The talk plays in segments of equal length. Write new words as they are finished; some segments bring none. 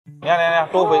你看，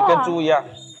多肥，跟猪一样。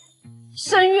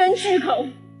深渊巨口。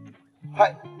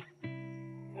嗨！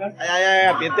哎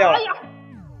呀，别掉了！哎呀，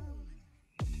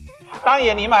当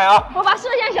爷你买啊！我把摄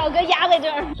像小哥压在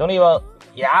这儿。兄弟们，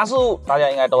牙师傅大家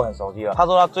应该都很熟悉了。他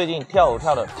说他最近跳舞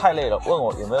跳得太累了，问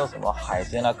我有没有什么海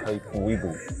鲜呢可以补一补。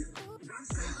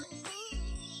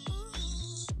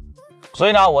所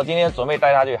以呢，我今天准备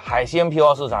带他去海鲜批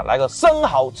发市场来个生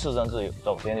蚝刺身自助。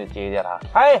走，先去接一下他。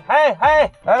嗨，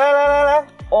来！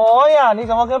哦呀，你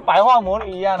怎么跟白话魔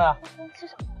女一样呢？吃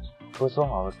什么？不是说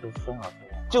好了吃生蚝？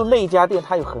就那家店，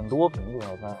它有很多品种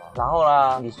的生蚝，然后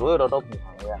呢，你所有的都品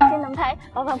尝一下。先能拍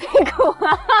老板屁股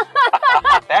啊！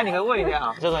等下你可以问一下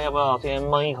啊，这个要不要先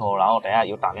焖一口，然后等下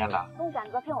有胆量的。不敢，你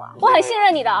不要骗我啊！我很信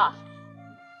任你的啊。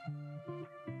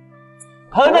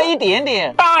喷了一点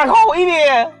点，大口一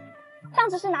点。上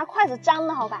次是拿筷子沾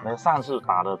的好吧？那上次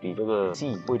打的比这个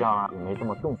细，味道呢也没这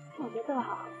么重。我觉得这个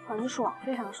好，很爽，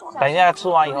非常爽。等一下吃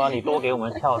完以后，你多给我们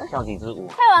跳几支舞。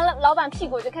跳完了，老板屁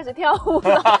股就开始跳舞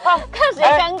了，看谁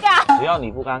尴尬。只要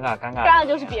你不尴尬，尴尬的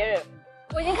就是别人。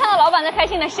我已经看到老板在开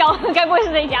心的笑，该不会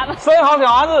是这一家吧？生蚝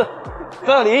小丸子，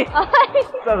这里。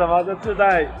这什么？这自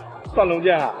带蒜蓉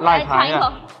酱啊？来尝一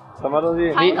口。什么东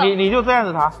西？你就这样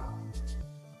子尝。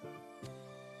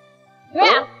怎么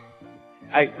样？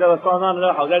哎，这个酸酸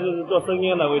的，好像就是做生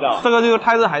腌的味道。这个就是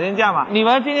泰式海鲜酱嘛。你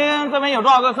们今天这边有多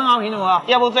少个生蚝品种啊？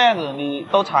要不这样子，你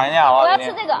都尝一下好不好？我要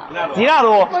吃这个吉纳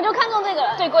多，我就看中这个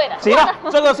了，最贵的。行了，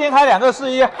这个先开2个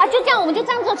试一下。啊，就这样，我们就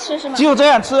这样子吃是吗？就这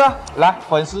样吃啊！来，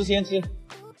粉丝先吃。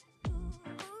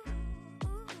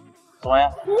怎么样？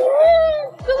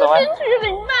这个真是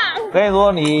灵吧？跟你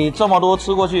说，你这么多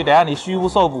吃过去，等下你虚不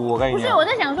受补。我跟你讲。不是，我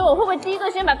在想说，我会不会第一个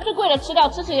先把最贵的吃掉，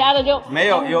吃其他的就没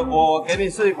有。我给你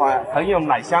试一款很有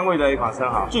奶香味的一款生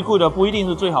蚝。最贵的不一定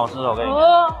是最好吃的，我跟你讲。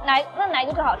哦，哪一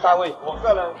个最好吃？大味，我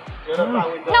个人觉得大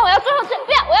味。那我要最后吃，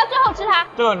不要，我要最后吃它。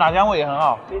这个奶香味也很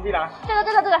好。新西兰。这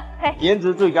个，嘿，颜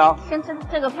值最高。先吃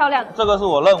这个漂亮的。这个是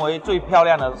我认为最漂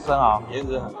亮的生蚝，颜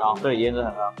值很高。对，颜值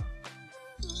很高。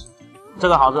这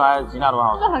个好吃还是吉纳多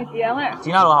好吃？这个很咸哎。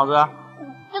吉纳多好吃啊。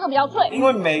这个比较脆。因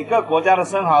为每个国家的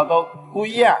生蚝都不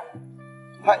一样，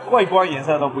它外观颜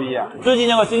色都不一样。最近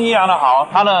那个新西兰的蚝，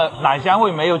它的奶香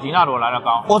味没有吉纳多来的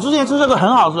高。我之前吃这个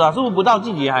很好吃啊，是不是不到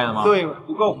季节还是吗？对，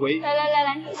不够回。来，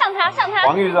上它。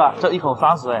黄鱼是吧？这1口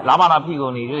30哎，老板的屁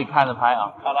股你自己看着拍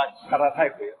啊。看它太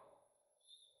肥了。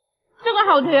这个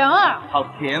好甜啊！好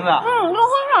甜啊！这个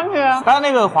非常甜。但是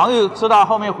那个黄鱼吃到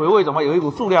后面回味怎么有一股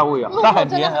塑料味啊？它很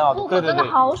甜，很好吃。对，真的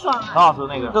好爽啊！很好吃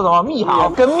那个，这什么蜜蚝，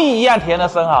跟蜜一样甜的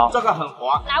生蚝。这个很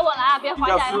滑，拿稳了啊，别滑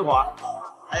下来。比较丝滑。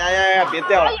哎呀，别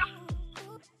掉了。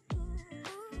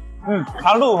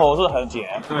它入口是很甜，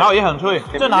然后也很脆。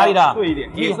这哪里的？脆一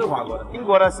点，也是法国的。英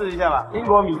国的试一下吧。英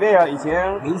国米贝尔以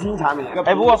前明星产品。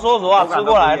哎，不过说实话，吃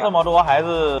过来这么多，还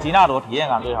是吉纳多体验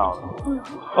感最好的。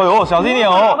哎呦，小心点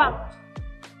哦。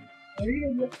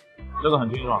这个很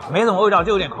清爽，没什么味道，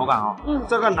就有点口感哦。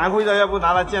这个南非的，要不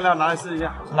拿来酱料拿来试一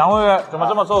下。南非的怎么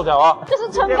这么瘦小啊？这是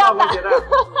撑杆的。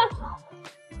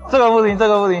这个不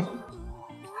行，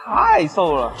太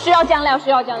瘦了。需要酱料。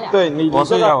对你，我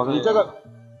试一下，你这个。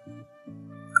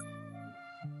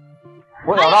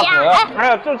我咬到腿了。哎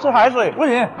呀，这吃海水不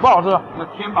行，不好吃。那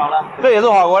填饱了。这也是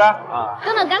法国的啊。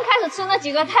真的，刚开始吃那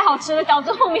几个太好吃了，导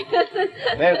致后面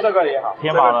没有这个也好，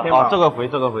填饱了。哦，这个肥。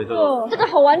这个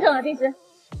好完整啊，这只。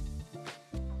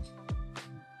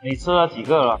你吃了几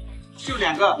个了？就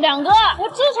2个。2个，我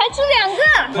才吃2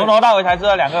个。从头到尾才吃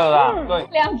了2个是吧？对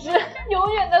，2只，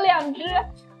永远的2只。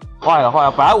坏了，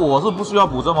本来我是不需要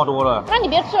补这么多的。那你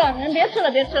别吃了，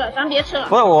咱别吃了。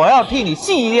不是，我要替你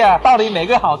细一下，到底哪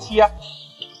个好吃啊？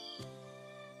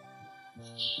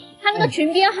它那个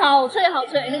裙边好脆，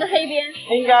那个黑边。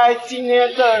应该今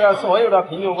天这个所有的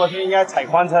品种过去，应该踩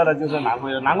宽车的就是南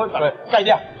非的，南非对盖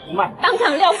掉不卖。当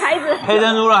场撂牌子。黑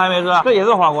珍珠了还没吃啊？这也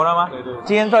是法国的吗？对。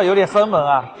今天这有点生猛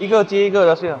啊，一个接一个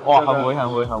的是，哇，很肥。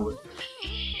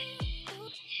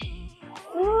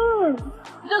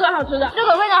这个好吃的，这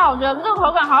个非常好吃，这个口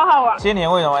感好好啊。鲜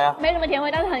甜味怎么样？没什么甜味，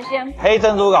但是很鲜。黑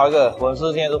珍珠搞一个，粉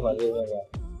丝现在是粉丝，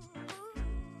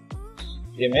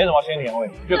也没什么鲜甜味，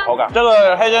就口感。这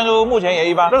个黑珍珠目前也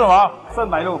一般。这什么？圣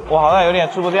白露。我好像有点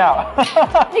吃不下了。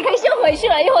你可以先回去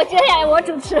了，一会儿接下来我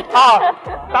主持。啊，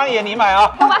当爷你买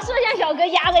啊！我把摄像小哥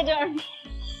压在这儿。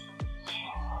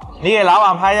你给老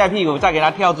板拍一下屁股，再给他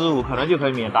跳支舞，可能就可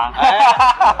以免单。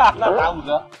那打5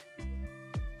折。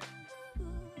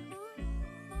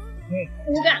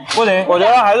无感。不行，我觉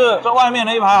得还是这外面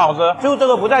那一盘好吃，就这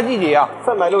个不在季节啊。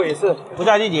圣白露也是不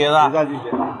在季节是吧？不在季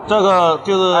节。这个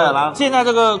就是现在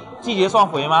这个季节算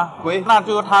回吗？回，那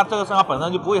就是它这个生蚝本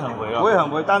身就不会很回了。不会很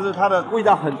回，但是它的味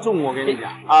道很重，我跟你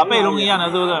讲。啊，贝龙一样的，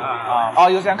是不是？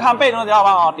有想看贝龙的小伙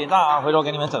伴啊，点赞啊，回头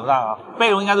给你们整上啊。贝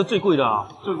龙应该是最贵的啊，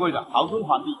最贵的豪敦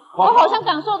皇帝。我好像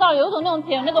感受到有一种那种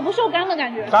舔那个不锈钢的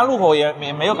感觉。刚入口也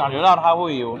没有感觉到它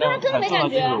会有那种很重的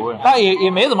金属味，但也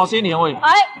没什么鲜甜味。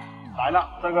哎，来了，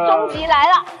这个终极来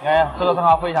了。你看这个生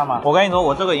蚝非常满。我跟你说，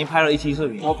我这个已经拍了一期视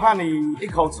频。我怕你一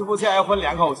口吃不下，要分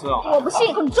2口吃哦。我不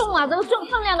信，很重啊，这个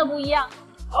分量都不一样。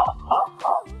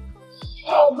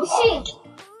我不信。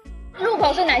入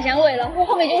口是奶香味了，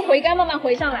后面就回甘慢慢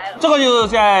回上来了。这个就是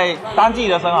现在当季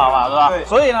的生蚝嘛，是吧？对。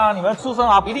所以呢，你们吃生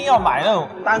蚝一定要买那种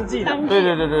当季的。对，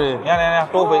你看，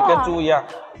多回跟猪一样。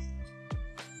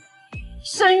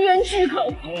深渊巨口。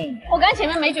我刚前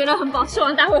面没觉得很饱，吃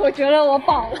完待会我觉得我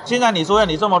饱了。现在你说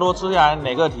你这么多吃下来，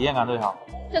哪个体验感最好？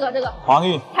这个黄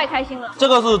玉太开心了，这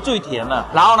个是最甜的，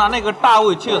然后呢，那个大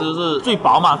味确实是最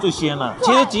饱满、最鲜的。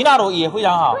其实吉纳罗也非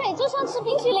常好，对，就像吃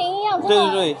冰淇淋一样。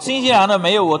对，新西兰的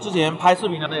没有我之前拍视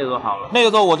频的那个时候好了。那个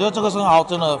时候我觉得这个生蚝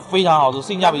真的非常好吃，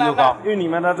性价比又高。用你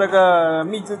们的这个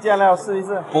秘制酱料试一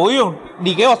试。不用，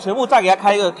你给我全部再给他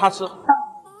开一个，他吃。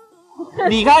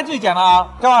你刚才最讲的啊，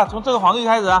干嘛从这个黄玉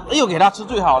开始啊？又给他吃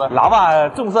最好的。老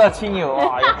板重色轻友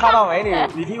啊，看到美女。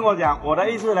你听我讲，我的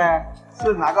意思呢？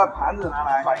是拿个盘子拿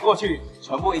来摆过去，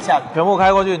全部一下子，全部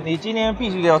开过去。你今天必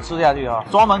须给我吃下去啊，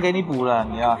专门给你补的。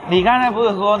你刚才不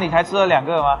是说你才吃了2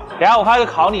个吗？等下我开始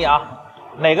考你啊，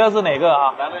哪个是哪个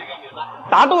啊？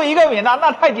答对一个免单，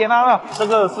那太简单了。这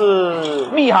个是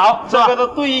蜜蚝，是吧？这个都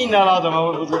对应的了，怎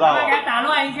么会不知道？大家打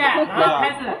乱一下，然后开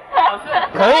始考试。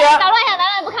可以啊。打乱一下，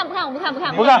不看，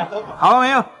不看，好了没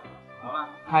有？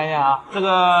看一下啊，这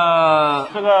个，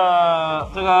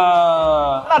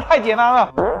那太简单了，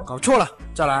搞错了，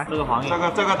再来。这个黄鱼，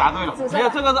这个答对了，没有，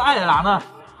这个是爱尔兰的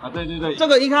啊，对，这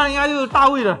个一看应该就是大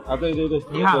卫的啊，对，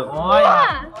你看，哎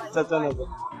呀，这真的是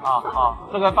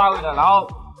这个大卫的，然后，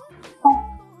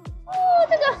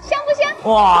这个香不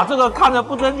香？哇，这个看着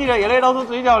不争气的眼泪都是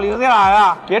嘴角流下来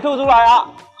啊，别吐出来啊！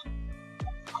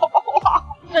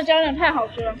这酱料太好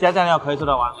吃了，加酱料可以吃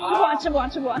得完，吃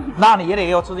不完。那你也得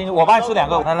给我吃进去，我帮你吃2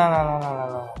个，来，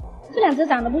这2只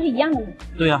长得不是一样的吗？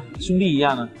对呀，兄弟一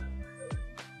样的。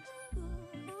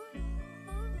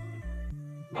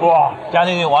哇，加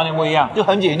进去完全不一样，就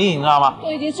很解腻，你知道吗？我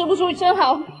已经吃不出生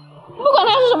蚝，不管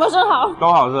它是什么生蚝，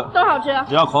都好吃，都好吃。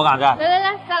只要口感在。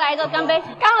来，再来一个干杯！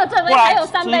刚好这杯还有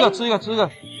3杯。吃一个。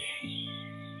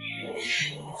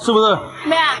是不是？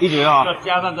没啊，一绝啊！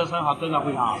加上这生蚝真的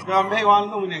非常好。让配方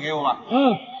弄一点给我吧。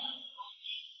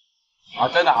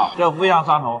真的好，这非常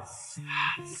上头，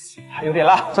有点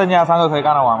辣。剩下3个可以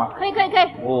干得完吗？可以。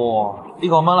哇，一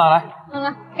口闷了，来。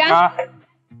干。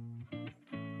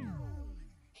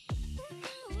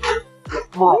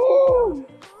哇，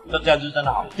这酱汁真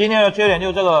的好。今天的缺点就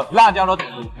是这个辣椒的底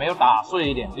没有打碎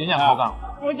一点，影响口感。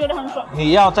我觉得很爽。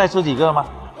你要再吃几个吗？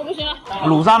我不行了。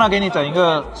卤上呢，给你整一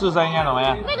个刺身，看怎么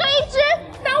样？那个一只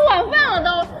当晚饭了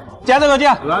都。加这个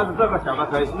酱。主要是这个小的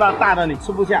可以，那大的你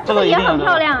吃不下。这个也很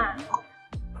漂亮啊。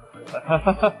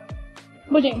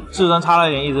不行，刺身差了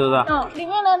一点意思，是不是？里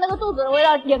面的那个肚子的味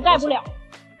道掩盖不了。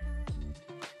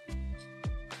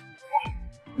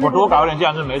我多搞点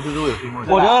酱汁，没吃出有腥味。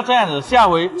我觉得这样子，下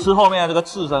回吃后面的这个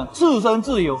刺身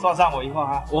自由，算上我一份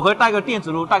哈。我可以带个电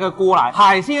磁炉，带个锅来，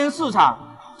海鲜市场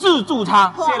自助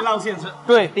餐，现捞现吃。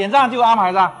对，点赞就安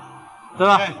排上，对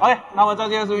吧 ？OK， 那我这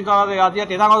期的视频就到这里啊，记得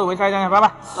点赞关注，我们下期再见，拜拜。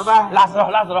辣死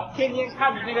了。天天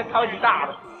看你那个超级大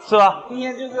的，是吧？今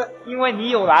天就是因为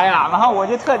你有来啊，然后我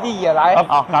就特地也来。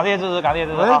好，感谢支持，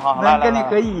好，能跟你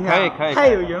合影一下，可以，太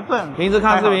有缘分。平时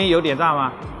看视频有点赞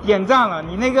吗？点赞了，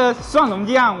你那个蒜蓉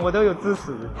酱我都有支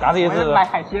持。感谢支持。买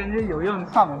海鲜是有用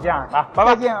蒜蓉酱啊，拜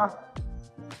拜，再见啊。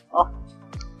好。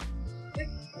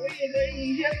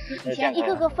以前一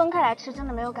个个分开来吃真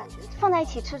的没有感觉，放在一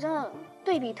起吃真的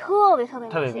对比特别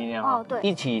明显哦，对，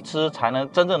一起吃才能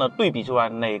真正的对比出来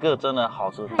哪个真的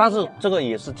好吃。但是这个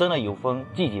也是真的有分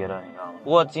季节的，你知道吗？不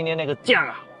过今天那个酱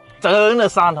啊，真的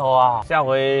上头啊！下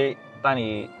回带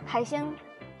你海鲜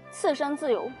刺身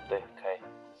自由。对，可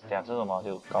以，想吃什么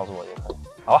就告诉我就可以，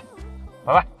好吧，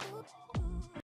拜拜。